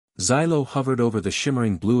Xylo hovered over the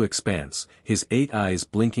shimmering blue expanse, his 8 eyes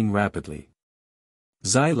blinking rapidly.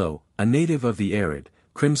 Xylo, a native of the arid,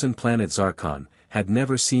 crimson planet Xarcon, had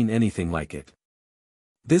never seen anything like it.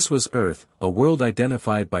 This was Earth, a world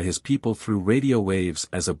identified by his people through radio waves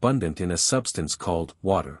as abundant in a substance called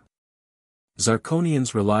water.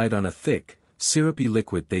 Xarconians relied on a thick, syrupy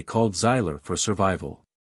liquid they called xylar for survival.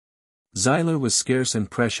 Xylar was scarce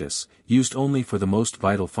and precious, used only for the most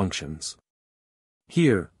vital functions.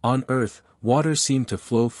 Here, on Earth, water seemed to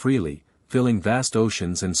flow freely, filling vast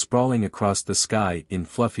oceans and sprawling across the sky in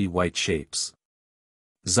fluffy white shapes.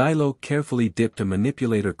 Xylo carefully dipped a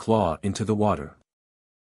manipulator claw into the water.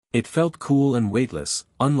 It felt cool and weightless,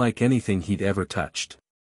 unlike anything he'd ever touched.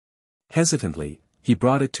 Hesitantly, he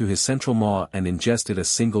brought it to his central maw and ingested a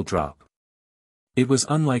single drop. It was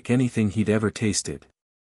unlike anything he'd ever tasted.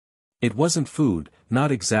 It wasn't food,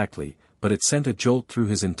 not exactly, but it sent a jolt through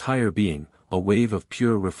his entire being, a wave of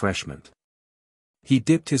pure refreshment. He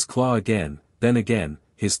dipped his claw again, then again,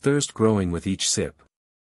 his thirst growing with each sip.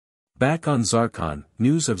 Back on Xarcon,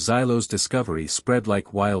 news of Xylo's discovery spread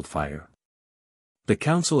like wildfire. The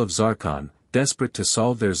Council of Xarcon, desperate to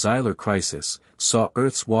solve their xylar crisis, saw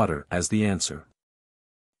Earth's water as the answer.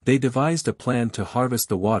 They devised a plan to harvest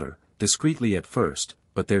the water, discreetly at first,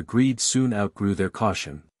 but their greed soon outgrew their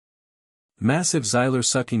caution. Massive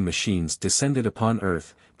xylar-sucking machines descended upon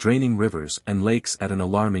Earth, draining rivers and lakes at an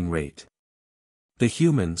alarming rate. The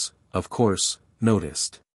humans, of course,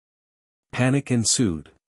 noticed. Panic ensued.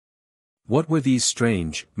 What were these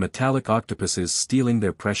strange, metallic octopuses stealing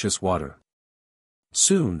their precious water?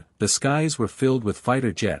 Soon, the skies were filled with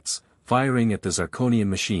fighter jets, firing at the Xarconian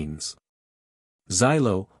machines.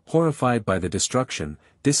 Xylo, horrified by the destruction,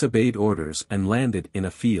 disobeyed orders and landed in a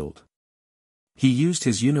field. He used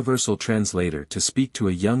his universal translator to speak to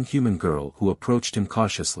a young human girl who approached him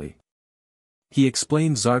cautiously. He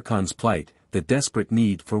explained Xarcon's plight, the desperate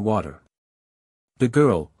need for water. The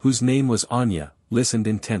girl, whose name was Anya, listened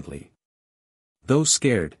intently. Though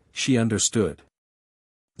scared, she understood.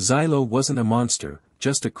 Xylo wasn't a monster,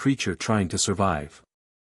 just a creature trying to survive.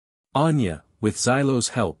 Anya, with Xylo's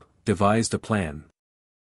help, devised a plan.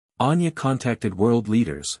 Anya contacted world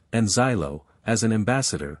leaders, and Xylo, as an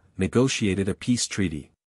ambassador, negotiated a peace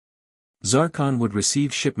treaty. Xarcon would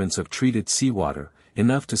receive shipments of treated seawater,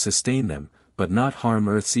 enough to sustain them, but not harm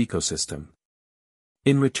Earth's ecosystem.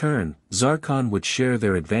 In return, Xarcon would share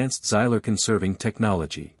their advanced xylar-conserving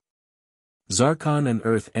technology. Xarcon and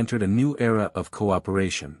Earth entered a new era of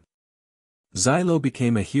cooperation. Xylo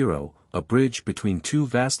became a hero, a bridge between two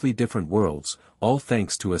vastly different worlds, all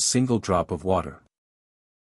thanks to a single drop of water.